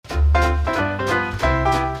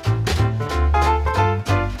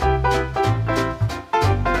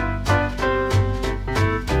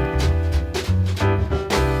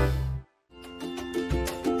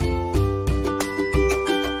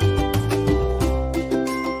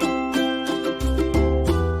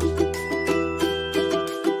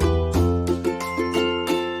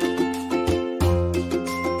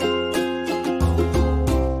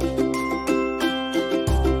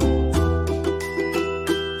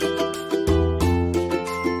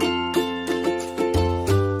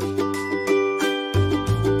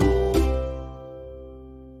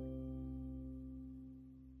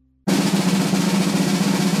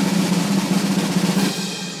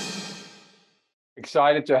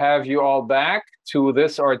Excited to have you all back to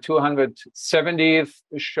this, our 270th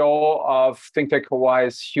show of ThinkTech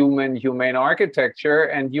Hawaii's Humane Architecture.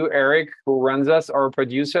 And you, Eric, who runs us, our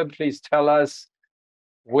producer, please tell us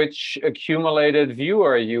which accumulated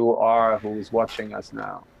viewer you are who's watching us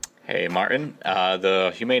now. Hey, Martin.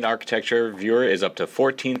 The Humane Architecture viewer is up to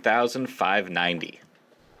 14,590.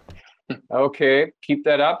 Okay, keep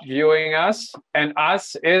that up, viewing us. And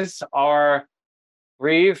us is our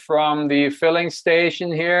from the filling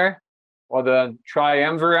station here, or the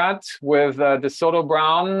triumvirate with DeSoto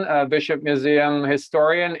Brown, Bishop Museum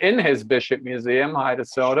historian in his Bishop Museum. Hi,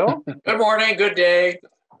 DeSoto. Good morning, good day.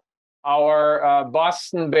 Our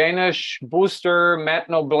Boston Banish booster, Matt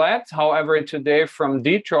Noblet, however, today from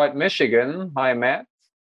Detroit, Michigan. Hi, Matt.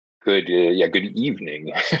 Good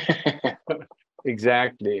evening.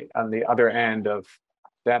 Exactly, on the other end of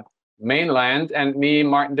that mainland, and me,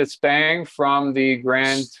 Martin Despang, from the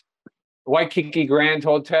Waikiki Grand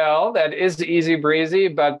Hotel. That is easy breezy,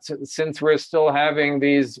 but since we're still having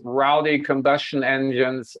these rowdy combustion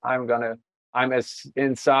engines, I'm as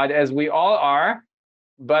inside as we all are.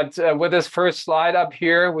 But with this first slide up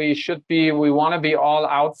here, we want to be all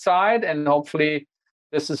outside, and hopefully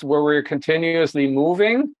this is where we're continuously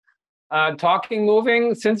moving.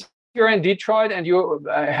 Moving, since you're in Detroit and you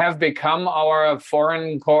have become our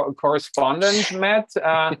foreign correspondent, Matt.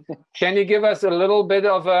 Can you give us a little bit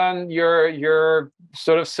of your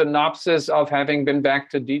sort of synopsis of having been back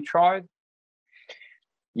to Detroit?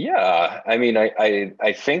 Yeah, I mean,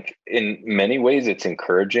 I think in many ways it's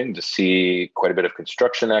encouraging to see quite a bit of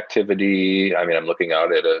construction activity. I mean, I'm looking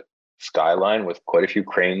out at a skyline with quite a few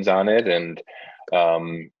cranes on it, and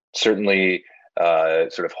certainly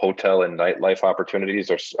sort of hotel and nightlife opportunities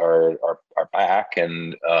are back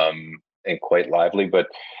and quite lively, but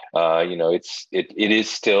it is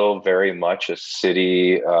still very much a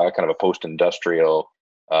city, kind of a post-industrial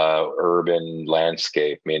urban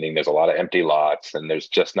landscape, meaning there's a lot of empty lots and there's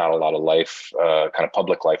just not a lot of life, kind of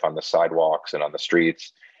public life on the sidewalks and on the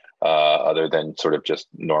streets, other than sort of just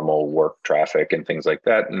normal work traffic and things like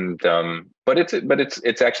that. And but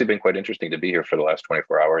it's actually been quite interesting to be here for the last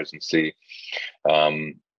 24 hours and see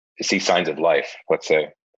signs of life. Let's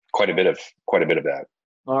say quite a bit of that.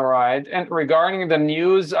 All right. And regarding the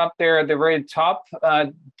news up there at the very top,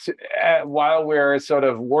 while we're sort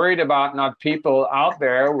of worried about not people out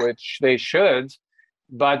there, which they should,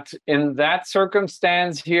 but in that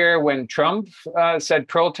circumstance here, when Trump said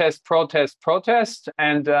protest,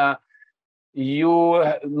 and you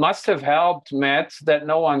must have helped, Matt, that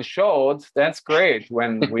no one showed. That's great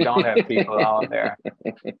when we don't have people out there.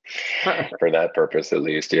 For that purpose, at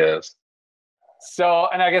least, yes. So,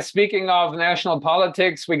 and I guess speaking of national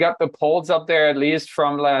politics, we got the polls up there, at least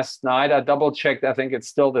from last night. I double checked. I think it's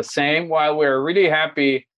still the same. While we're really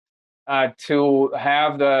happy to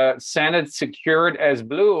have the Senate secured as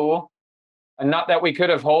blue, and not that we could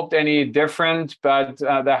have hoped any different, but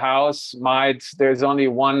the House there's only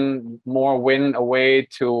one more win away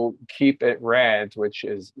to keep it red, which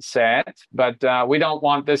is sad. But we don't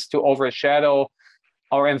want this to overshadow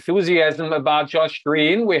our enthusiasm about Josh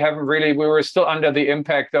Green. We were still under the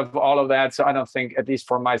impact of all of that. So I don't think, at least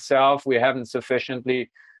for myself, we haven't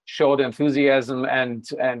sufficiently showed enthusiasm and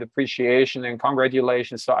appreciation and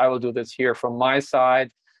congratulations. So I will do this here from my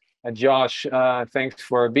side. Josh, thanks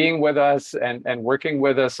for being with us and working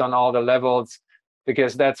with us on all the levels,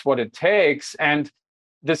 because that's what it takes. And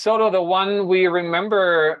DeSoto, the one we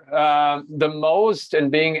remember the most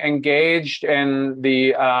and being engaged in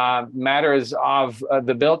the matters of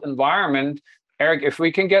the built environment. Eric, if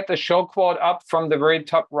we can get the show quote up from the very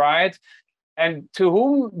top right. And to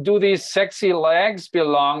whom do these sexy legs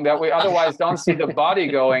belong that we otherwise don't see the body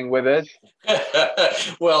going with it?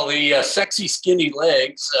 Well, the sexy, skinny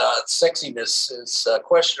legs, sexiness is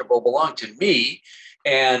questionable, belong to me.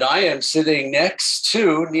 And I am sitting next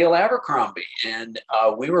to Neil Abercrombie. And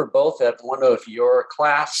we were both at one of your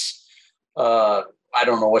class, I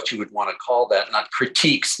don't know what you would want to call that, not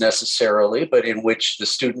critiques necessarily, but in which the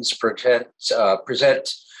students present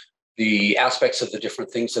the aspects of the different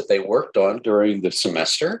things that they worked on during the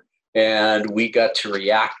semester. And we got to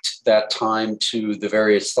react that time to the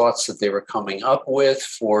various thoughts that they were coming up with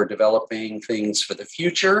for developing things for the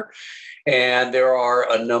future. And there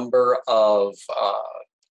are a number of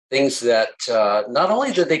things that not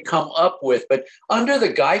only did they come up with, but under the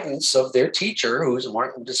guidance of their teacher, who's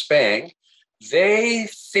Martin Despang, they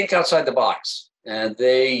think outside the box. And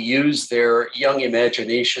they use their young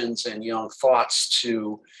imaginations and young thoughts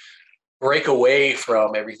to break away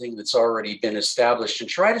from everything that's already been established and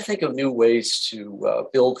try to think of new ways to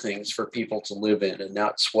build things for people to live in. And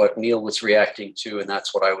that's what Neil was reacting to, and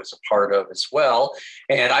that's what I was a part of as well.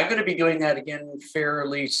 And I'm going to be doing that again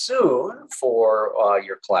fairly soon for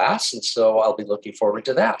your class, and so I'll be looking forward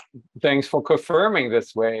to that. Thanks for confirming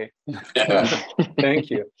this way.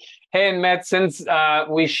 Thank you. Hey, and Matt, since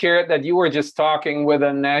we shared that you were just talking with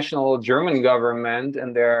the national German government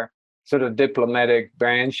and their sort of diplomatic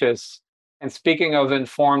branches, and speaking of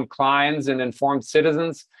informed clients and informed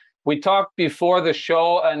citizens, we talked before the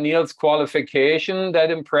show, Neil's qualification that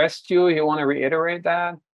impressed you. You want to reiterate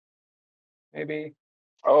that? Maybe?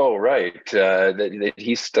 Oh, right. That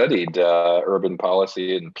he studied urban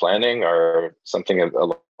policy and planning or something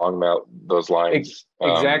along those lines.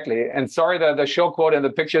 Exactly. And sorry that the show quote and the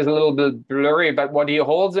picture is a little bit blurry, but what he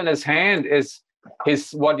holds in his hand is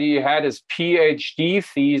what he had his PhD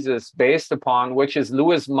thesis based upon, which is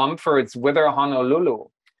Lewis Mumford's Whither Honolulu.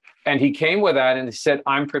 And he came with that and he said,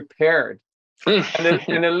 I'm prepared.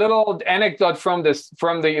 And a little anecdote from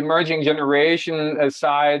the emerging generation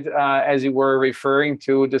side, as you were referring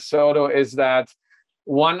to, DeSoto, is that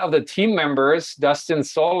one of the team members, Dustin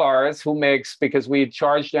Solars, who makes, because we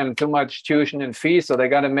charged them too much tuition and fees, so they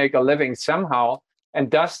got to make a living somehow. And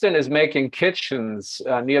Dustin is making kitchens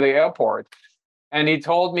near the airport. And he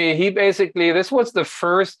told me this was the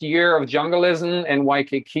first year of jungleism in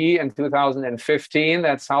Waikiki in 2015.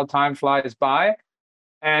 That's how time flies by.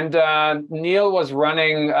 And Neil was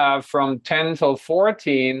running from 10 till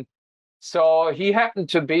 14. So he happened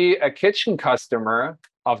to be a kitchen customer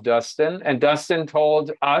of Dustin. And Dustin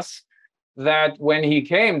told us that when he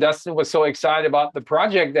came, Dustin was so excited about the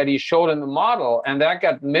project that he showed him the model. And that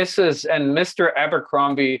got Mrs. and Mr.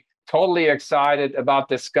 Abercrombie totally excited about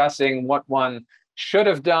discussing what one should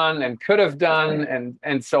have done and could have done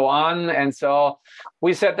and so on. And so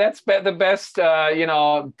we said that's the best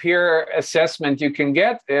peer assessment you can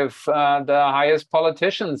get if the highest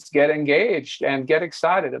politicians get engaged and get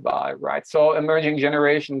excited about it, right? So emerging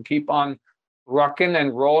generation keep on rocking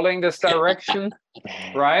and rolling this direction,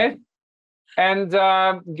 right? And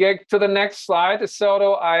get to the next slide.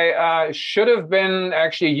 So I should have been,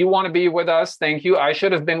 actually, you want to be with us, thank you. I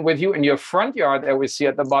should have been with you in your front yard that we see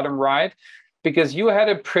at the bottom right, because you had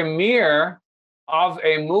a premiere of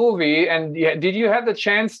a movie. And did you have the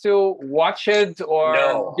chance to watch it, or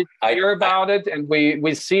No, did you hear about it? And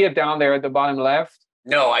we see it down there at the bottom left.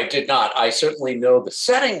 No, I did not. I certainly know the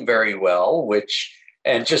setting very well,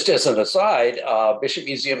 and just as an aside, Bishop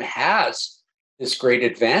Museum has this great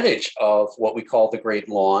advantage of what we call the Great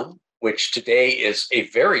Lawn, which today is a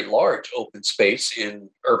very large open space in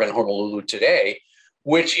urban Honolulu today,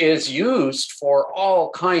 which is used for all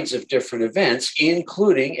kinds of different events,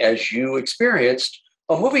 including, as you experienced,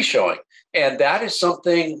 a movie showing. And that is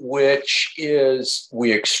something which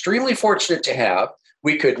we're extremely fortunate to have.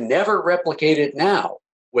 We could never replicate it now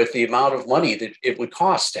with the amount of money that it would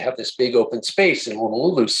cost to have this big open space in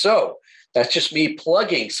Honolulu. So that's just me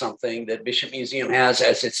plugging something that Bishop Museum has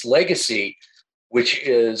as its legacy, which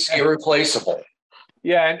is irreplaceable.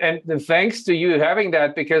 Yeah, and thanks to you having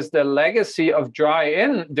that, because the legacy of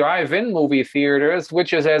drive-in movie theaters,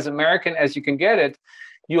 which is as American as you can get it,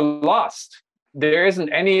 you lost. There isn't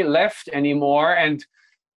any left anymore. And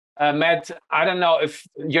Matt, I don't know if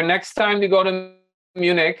your next time you go to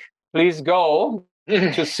Munich, please go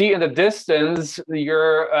to see in the distance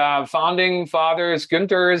your founding fathers,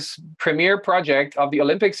 Günther's premiere project of the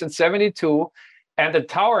Olympics in '72. And the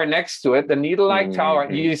tower next to it, the needle-like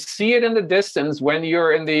tower, you see it in the distance when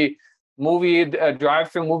you're in the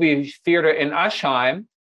drive-through movie theater in Aschheim.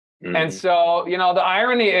 And so, the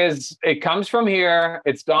irony is it comes from here,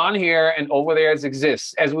 it's gone here, and over there it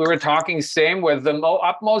exists. As we were talking, same with the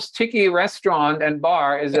utmost tiki restaurant and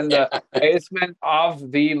bar is in the basement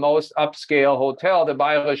of the most upscale hotel, the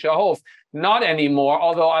Bayerischer Hof. Not anymore,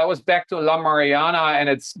 although I was back to La Mariana and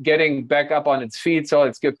it's getting back up on its feet, so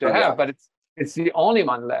it's good to have, but it's the only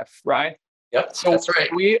one left, right? Yep, so that's right.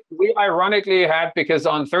 We ironically had, because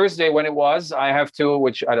on Thursday when it was, I have to,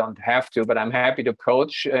 which I don't have to, but I'm happy to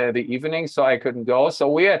coach the evening, so I couldn't go.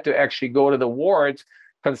 So we had to actually go to the Ward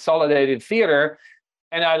Consolidated Theater.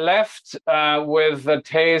 And I left with a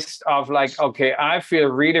taste of like, okay, I feel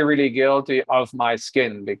really, really guilty of my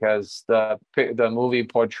skin, because the movie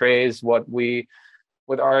portrays what we,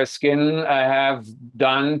 with our skin, have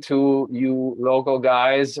done to you local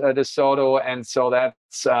guys, DeSoto. And so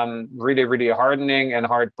that's really, really hardening and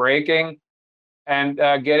heartbreaking. And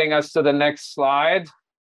getting us to the next slide.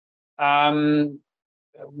 You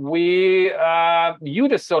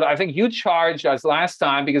DeSoto, I think you charged us last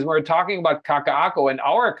time, because we were talking about Kaka'ako and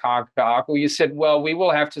our Kaka'ako. You said, well, we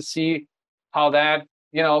will have to see how that,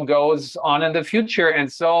 goes on in the future.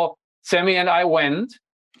 And so Semi and I went.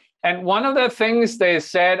 And one of the things they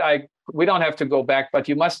said, we don't have to go back, but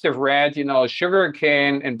you must have read,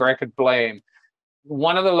 sugarcane in bracket blame.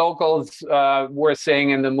 One of the locals were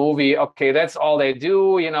saying in the movie, okay, that's all they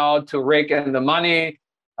do, to rake in the money,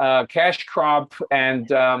 cash crop.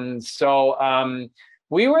 And so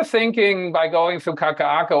we were thinking by going through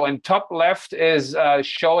Kaka'ako, and top left is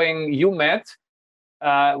showing you met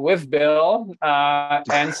with Bill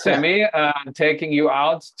and Semi, taking you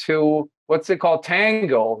out to, what's it called,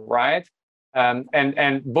 Tango, right?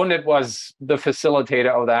 And Bundit was the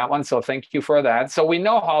facilitator of that one, so thank you for that. So we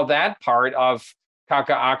know how that part of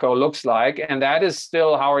Kaka'ako looks like, and that is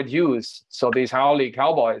still Howard Hughes, so these Haole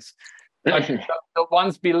cowboys. But the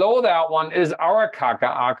ones below that one is our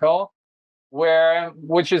Kaka'ako,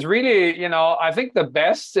 which is really, I think the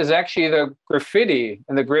best is actually the graffiti.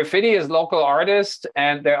 And the graffiti is local artists,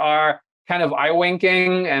 and they are kind of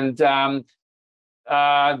eye-winking, and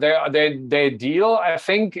they deal, I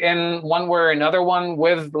think, in one way or another one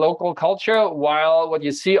with local culture, while what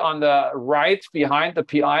you see on the right behind the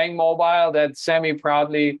PIing mobile that Semi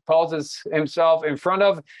proudly poses himself in front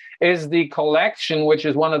of is the collection, which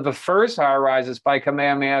is one of the first high-rises by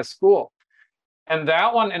Kamehameha School. And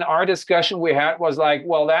that one, in our discussion we had, was like,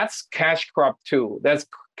 well, that's cash crop too. That's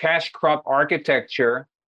cash crop architecture,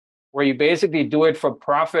 where you basically do it for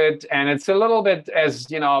profit. And it's a little bit, as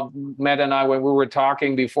Matt and I, when we were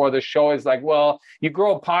talking before the show, is like, well, you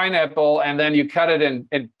grow a pineapple and then you cut it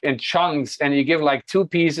in chunks, and you give like 2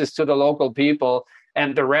 pieces to the local people,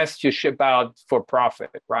 and the rest you ship out for profit,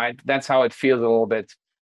 right? That's how it feels a little bit,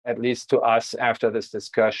 at least to us after this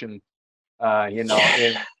discussion, in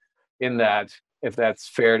that, if that's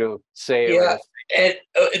fair to say. Yeah, and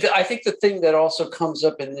I think the thing that also comes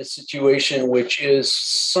up in this situation, which is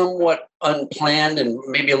somewhat unplanned and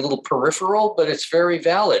maybe a little peripheral, but it's very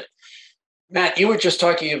valid. Matt, you were just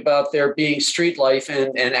talking about there being street life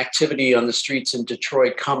and activity on the streets in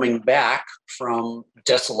Detroit coming back from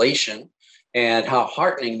desolation, and how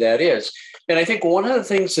heartening that is. And I think one of the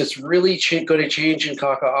things that's really going to change in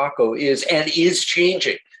Kaka'ako is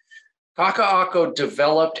changing. Kaka'ako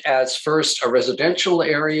developed as first a residential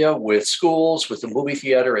area with schools, with the movie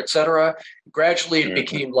theater, et cetera. Gradually, it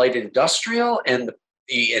became light industrial, and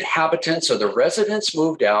the inhabitants or the residents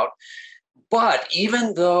moved out. But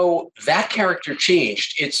even though that character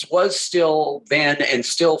changed, it was still then, and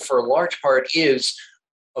still for a large part is,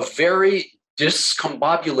 a very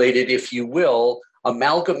discombobulated, if you will,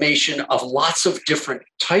 amalgamation of lots of different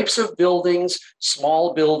types of buildings,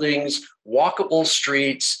 small buildings, walkable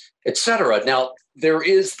streets, etc. Now, there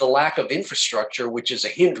is the lack of infrastructure, which is a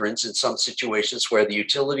hindrance in some situations where the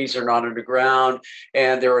utilities are not underground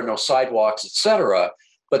and there are no sidewalks, etc.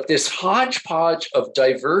 But this hodgepodge of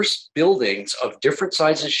diverse buildings of different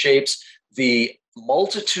sizes, shapes, the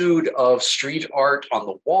multitude of street art on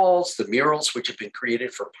the walls, the murals which have been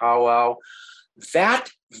created for powwow,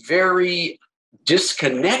 that very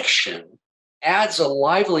disconnection adds a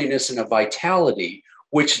liveliness and a vitality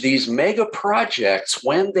which these mega projects,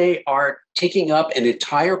 when they are taking up an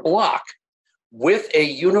entire block with a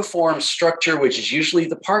uniform structure, which is usually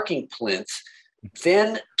the parking plinth,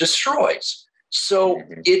 then destroys. So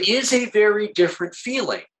it is a very different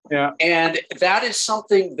feeling. Yeah. And that is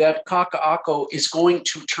something that Kaka'ako is going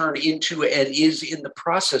to turn into and is in the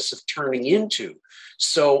process of turning into.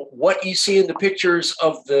 So what you see in the pictures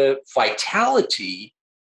of the vitality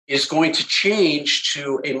is going to change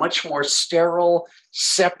to a much more sterile,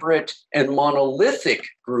 separate, and monolithic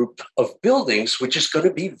group of buildings, which is going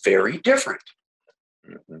to be very different.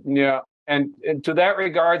 Yeah. And to that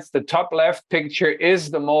regards, the top left picture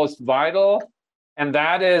is the most vital, and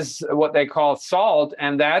that is what they call SALT,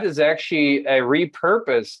 and that is actually a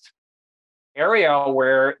repurposed area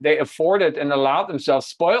where they afforded and allowed themselves,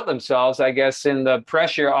 spoiled themselves, I guess, in the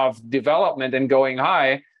pressure of development and going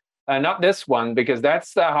high. Not this one, because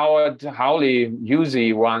that's the Howard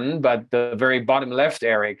Hughesy one, but the very bottom left,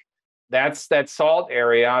 Eric, that's that SALT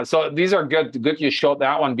area. So these are good you showed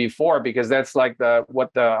that one before, because that's like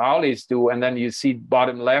what the Howleys do, and then you see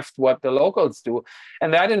bottom left what the locals do.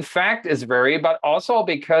 And that in fact is but also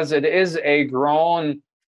because it is a grown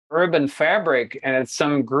urban fabric and it's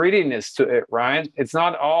some grittiness to it, right? It's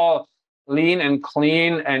not all lean and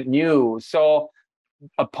clean and new. So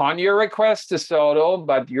upon your request, DeSoto,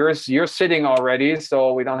 but you're sitting already,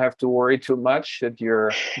 so we don't have to worry too much that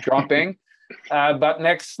you're dropping. But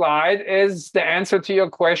next slide is the answer to your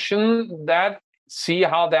question. See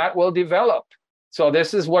how that will develop. So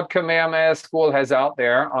this is what Kamehameha School has out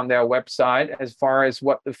there on their website as far as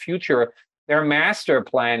what the future, their master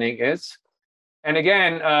planning is. And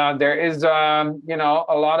again, there is you know,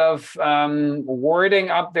 a lot of wording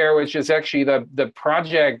up there, which is actually the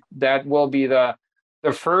project that will be the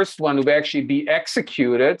first one to actually be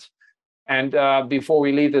executed. And before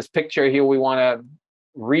we leave this picture here, we want to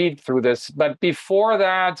read through this. But before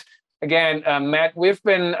that, again, Matt, we've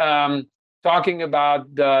been talking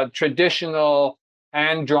about the traditional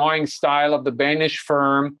hand drawing style of the Danish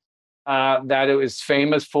firm that it was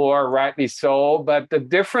famous for, rightly so. But the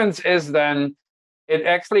difference is then it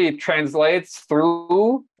actually translates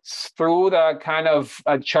through the kind of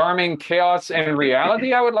charming chaos and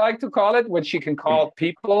reality, I would like to call it, which you can call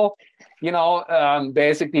people, you know,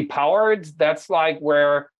 basically powered. That's like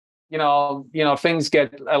where, you know, things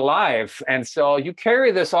get alive. And so you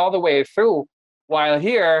carry this all the way through, while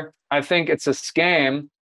here, I think it's a scam.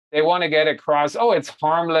 They want to get across, oh, it's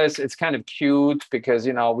harmless, it's kind of cute because,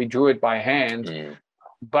 you know, we drew it by hand.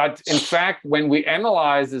 But in fact, when we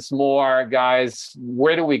analyze this more, guys,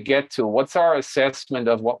 where do we get to? What's our assessment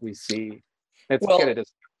of what we see? Let's get it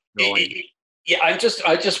going. Yeah, I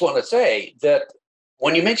just want to say that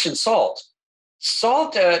when you mention salt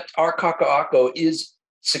at Arcacaucaco is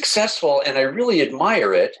successful, and I really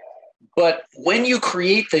admire it. But when you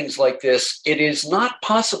create things like this, it is not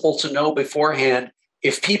possible to know beforehand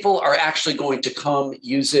if people are actually going to come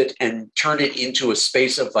use it and turn it into a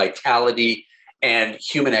space of vitality and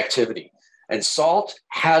human activity. And SALT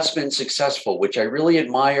has been successful, which I really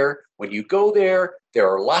admire. When you go there, there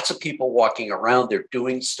are lots of people walking around, they're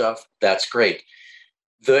doing stuff. That's great.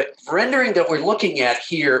 The rendering that we're looking at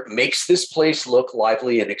here makes this place look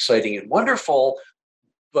lively and exciting and wonderful,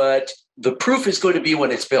 but the proof is going to be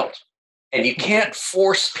when it's built. And you can't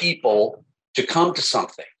force people to come to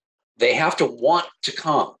something. They have to want to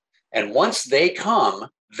come. And once they come,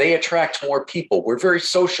 they attract more people. We're very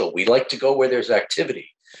social. We like to go where there's activity.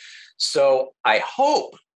 So I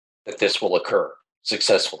hope that this will occur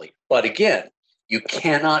successfully. But again, you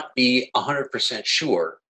cannot be 100%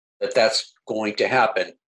 sure that that's going to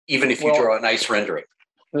happen, even if you draw a nice rendering.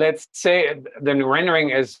 Let's say the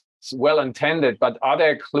rendering is well intended, but are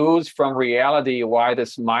there clues from reality why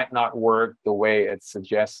this might not work the way it's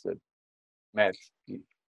suggested? Matt?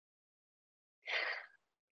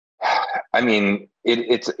 I mean,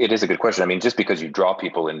 it is a good question. I mean, just because you draw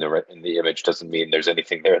people in the image doesn't mean there's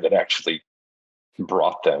anything there that actually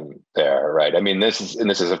brought them there, right? I mean, this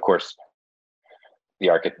is of course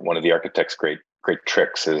one of the architect's great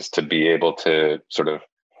tricks is to be able to sort of,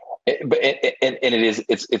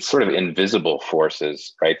 it's sort of invisible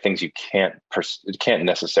forces, right? Things you can't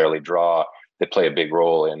necessarily draw that play a big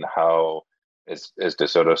role in how, as De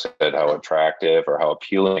Soto said, how attractive or how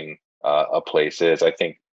appealing a place is. I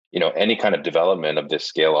think, you know, any kind of development of this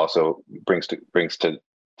scale also brings to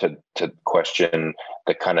question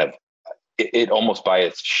the kind of, it almost by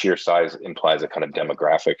its sheer size implies a kind of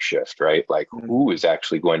demographic shift, right? Like who is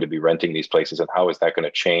actually going to be renting these places and how is that going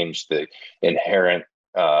to change the inherent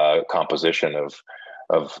composition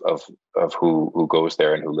of who goes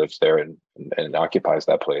there and who lives there and occupies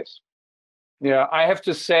that place. Yeah, I have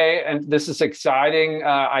to say, and this is exciting.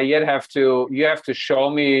 You have to show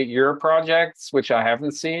me your projects, which I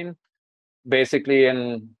haven't seen, basically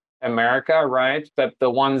in America, right? But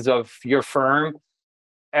the ones of your firm,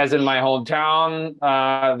 as in my hometown,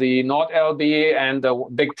 the Nord LB and the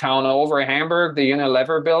big town over Hamburg, the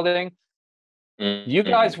Unilever building. You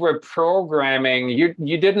guys were programming.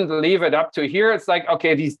 You didn't leave it up to here. It's like,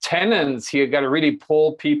 okay, these tenants here got to really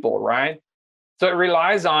pull people, right? So it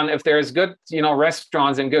relies on if there's good,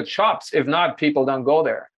 restaurants and good shops. If not, people don't go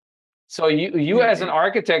there. So you as an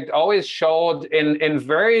architect always showed in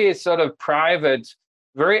very sort of private,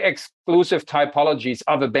 very exclusive typologies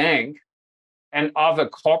of a bank and of a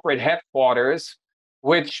corporate headquarters,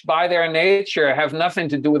 which by their nature have nothing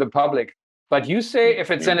to do with the public. But you say if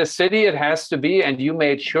it's in a city, it has to be, and you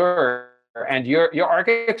made sure. And your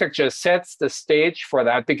architecture sets the stage for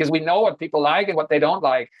that because we know what people like and what they don't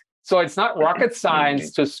like. So it's not rocket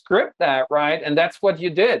science to script that, right? And that's what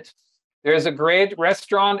you did. There's a great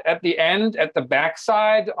restaurant at the end, at the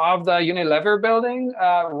backside of the Unilever building,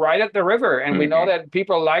 right at the river. And we know that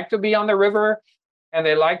people like to be on the river and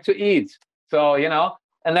they like to eat. So,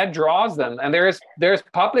 and that draws them. And there's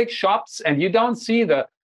public shops and you don't see the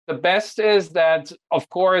best is that, of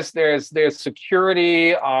course, there's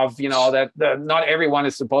security of, that not everyone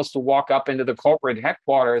is supposed to walk up into the corporate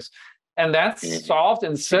headquarters. And that's solved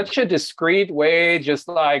in such a discreet way, just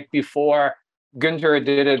like before Günther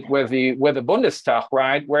did it with the Bundestag,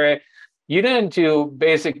 right? Where you didn't to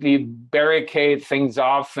basically barricade things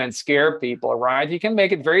off and scare people, right? You can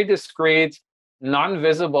make it very discreet,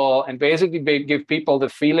 non-visible, and basically give people the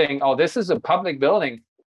feeling, oh, this is a public building,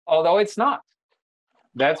 although it's not.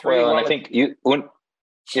 That's really Well, and well. I think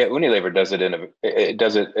Unilever does it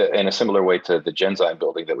in a similar way to the Genzyme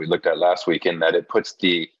building that we looked at last week, in that it puts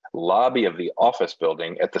the lobby of the office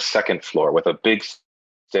building at the second floor with a big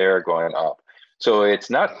stair going up. So it's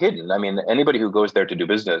not hidden. I mean, anybody who goes there to do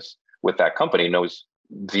business with that company knows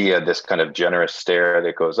via this kind of generous stair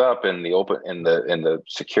that goes up in the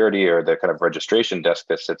security or the kind of registration desk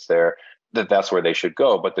that sits there, that's where they should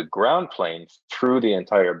go. But the ground plane through the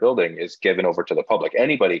entire building is given over to the public.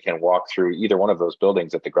 Anybody can walk through either one of those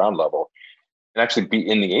buildings at the ground level and actually be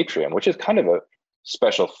in the atrium, which is kind of a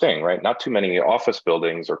special thing, right? Not too many office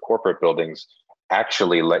buildings or corporate buildings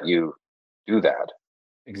actually let you do that.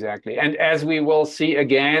 Exactly. And as we will see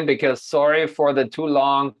again, because sorry for the too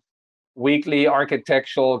long weekly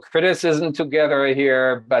architectural criticism together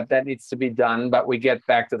here, but that needs to be done. But we get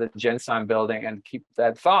back to the Genzyme building and keep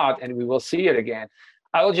that thought, and we will see it again.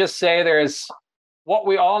 I will just say there's what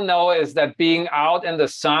we all know is that being out in the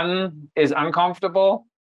sun is uncomfortable.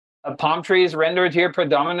 Palm trees rendered here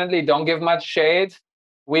predominantly don't give much shade.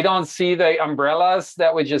 We don't see the umbrellas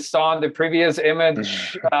that we just saw in the previous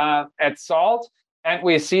image at SALT. And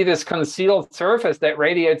we see this concealed surface that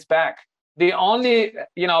radiates back. The only,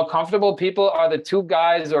 comfortable people are the two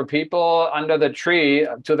guys or people under the tree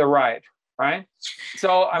to the right?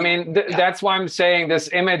 So, I mean, that's why I'm saying this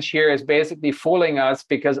image here is basically fooling us,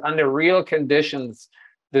 because under real conditions,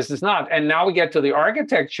 this is not. And now we get to the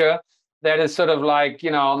architecture that is sort of like,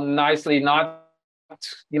 nicely not,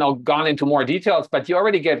 gone into more details, but you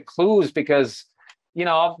already get clues because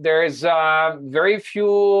there's very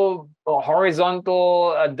few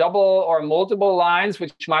horizontal double or multiple lines,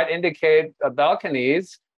 which might indicate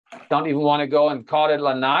balconies. Don't even want to go and call it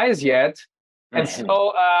lanais yet. And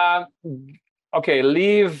so,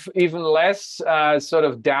 leave even less sort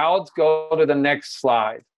of doubt. Go to the next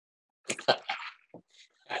slide.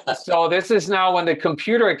 So this is now when the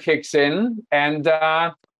computer kicks in, and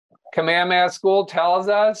Kamehameha School tells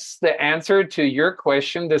us the answer to your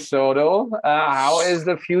question, DeSoto. How is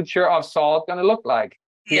the future of SALT going to look like?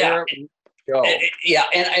 Here we go.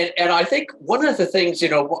 And I think one of the things,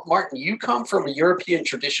 Martin, you come from a European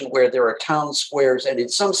tradition where there are town squares, and in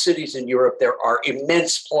some cities in Europe, there are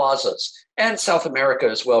immense plazas, and South America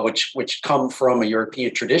as well, which come from a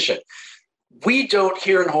European tradition. We don't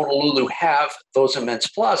here in Honolulu have those immense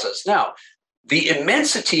plazas. Now, the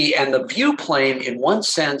immensity and the view plane, in one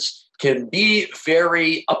sense, can be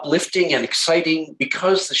very uplifting and exciting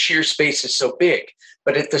because the sheer space is so big.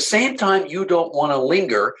 But at the same time, you don't want to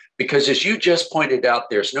linger because, as you just pointed out,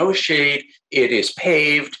 there's no shade. It is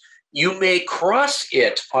paved. You may cross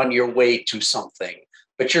it on your way to something,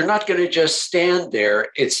 but you're not going to just stand there.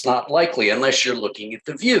 It's not likely unless you're looking at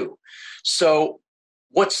the view. So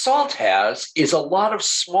what SALT has is a lot of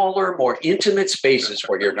smaller, more intimate spaces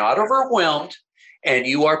where you're not overwhelmed and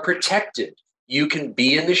you are protected. You can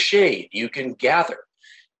be in the shade. You can gather.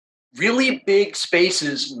 Really big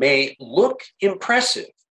spaces may look impressive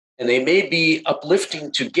and they may be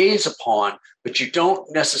uplifting to gaze upon, but you don't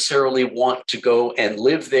necessarily want to go and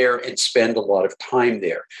live there and spend a lot of time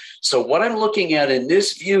there. So what I'm looking at in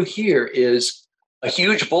this view here is a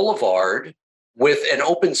huge boulevard with an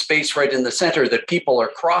open space right in the center that people are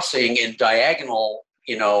crossing in diagonal,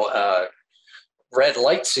 red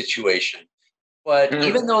light situation. But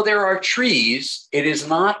even though there are trees, it is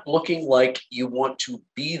not looking like you want to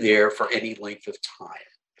be there for any length of time.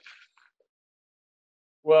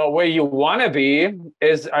 Well, where you want to be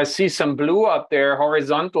is, I see some blue up there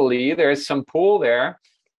horizontally. There's some pool there.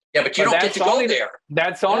 Yeah, but you don't get to go there.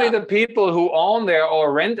 That's only the people who own there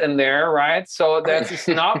or rent in there, right? So that's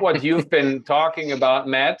not what you've been talking about,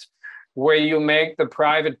 Matt, where you make the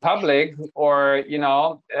private public, or you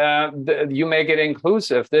make it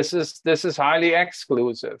inclusive. This is highly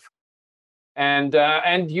exclusive, and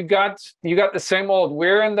you got the same old.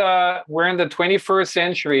 We're in the 21st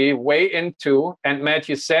century, way into. And Matt,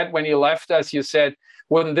 you said when you left us, you said,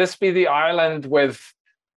 wouldn't this be the island with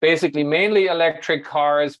basically mainly electric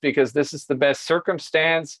cars because this is the best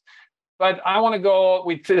circumstance? But I want to go,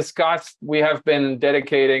 we have been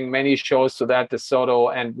dedicating many shows to that,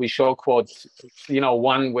 DeSoto, and we show quotes,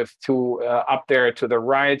 one with two up there to the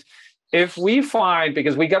right. If we find,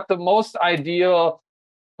 because we got the most ideal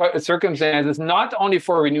circumstances, not only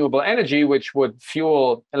for renewable energy, which would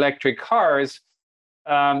fuel electric cars,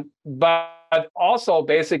 but also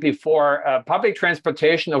basically for public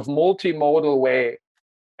transportation of multimodal way,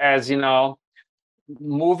 as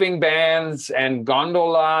moving bands and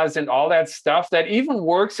gondolas and all that stuff that even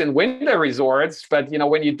works in winter resorts. But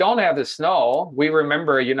when you don't have the snow, we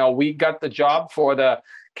remember we got the job for the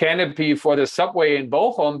canopy for the subway in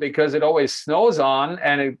Bochum because it always snows on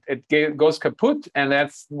and it goes kaput, and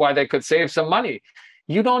that's why they could save some money.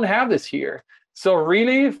 You don't have this here. So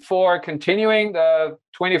really, for continuing the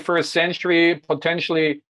 21st century,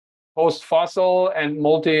 potentially post-fossil and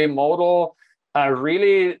multimodal,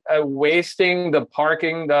 really wasting the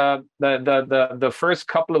parking, the first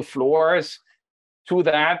couple of floors to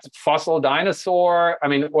that fossil dinosaur. I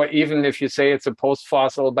mean, or even if you say it's a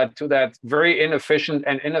post-fossil, but to that very inefficient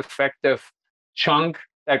and ineffective chunk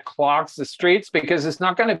that clogs the streets, because it's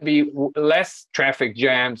not going to be less traffic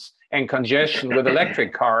jams and congestion with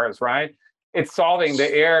electric cars, right? It's solving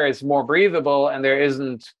the air is more breathable and there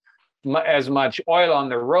isn't as much oil on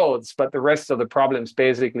the roads, but the rest of the problems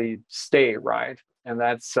basically stay, right? And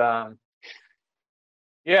that's so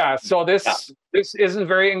this isn't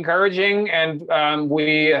very encouraging, and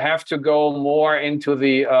we have to go more into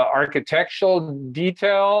the architectural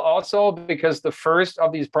detail also, because the first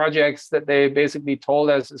of these projects that they basically told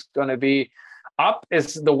us is going to be up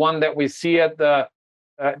is the one that we see at the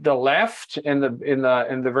left in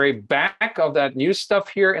the very back of that new stuff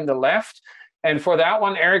here in the left. And for that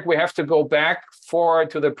one, Eric, we have to go back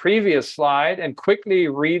to the previous slide and quickly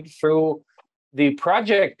read through the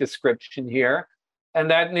project description here. And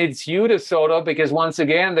that needs you, DeSoto, because once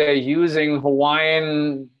again, they're using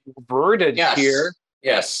Hawaiian wordage here.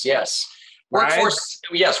 Yes. Right?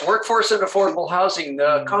 Workforce and affordable housing.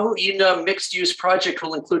 The Kahu'ina mixed-use project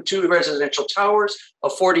will include 2 residential towers, a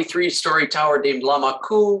 43-story tower named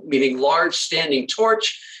Lamaku, meaning large standing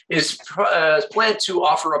torch, is planned to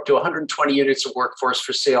offer up to 120 units of workforce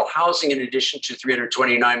for sale housing, in addition to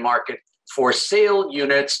 329 market for sale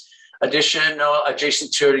units. Adjacent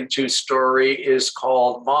to the 2-story is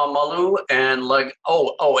called Ma'amalu, and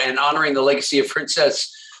and honoring the legacy of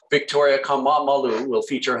Princess Victoria Kamamalu will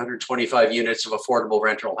feature 125 units of affordable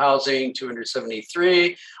rental housing,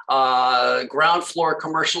 273 ground floor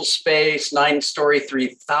commercial space, 9-story,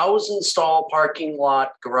 3,000 stall parking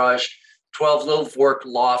lot, garage, 12 live work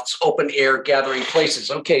lofts, open air gathering places.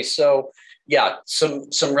 Okay, so yeah, some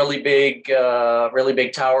really big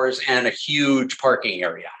towers and a huge parking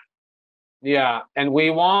area. Yeah, and we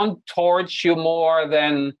won't torch you more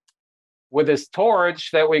than with this torch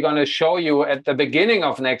that we're going to show you at the beginning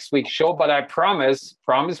of next week's show. But I promise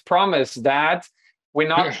that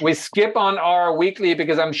we skip on our weekly,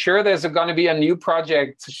 because I'm sure there's going to be a new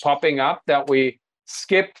project popping up that we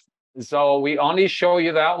skip. So we only show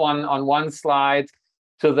you that one on one slide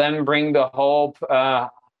to then bring the hope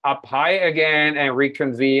up high again and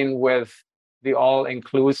reconvene with the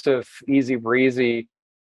all-inclusive, easy breezy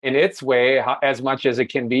in its way, as much as it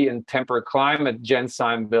can be in temperate climate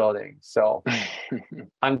Gensheim building. So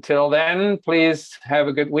until then, please have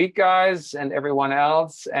a good week, guys, and everyone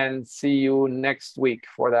else, and see you next week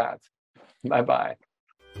for that. Bye-bye.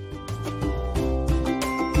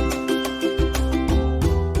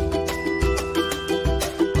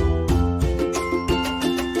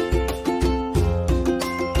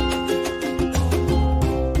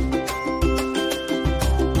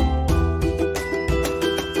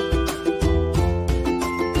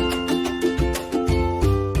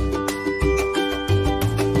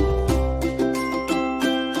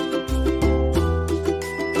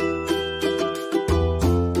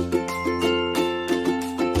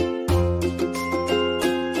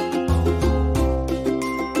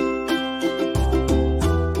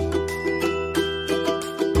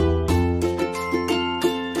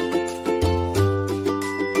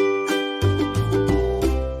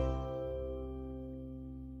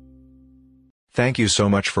 Thank you so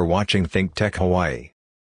much for watching Think Tech Hawaii.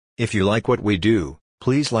 If you like what we do,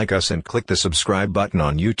 please like us and click the subscribe button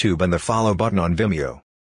on YouTube and the follow button on Vimeo.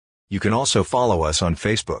 You can also follow us on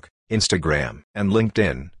Facebook, Instagram, and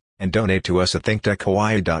LinkedIn, and donate to us at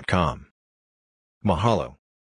thinktechhawaii.com. Mahalo.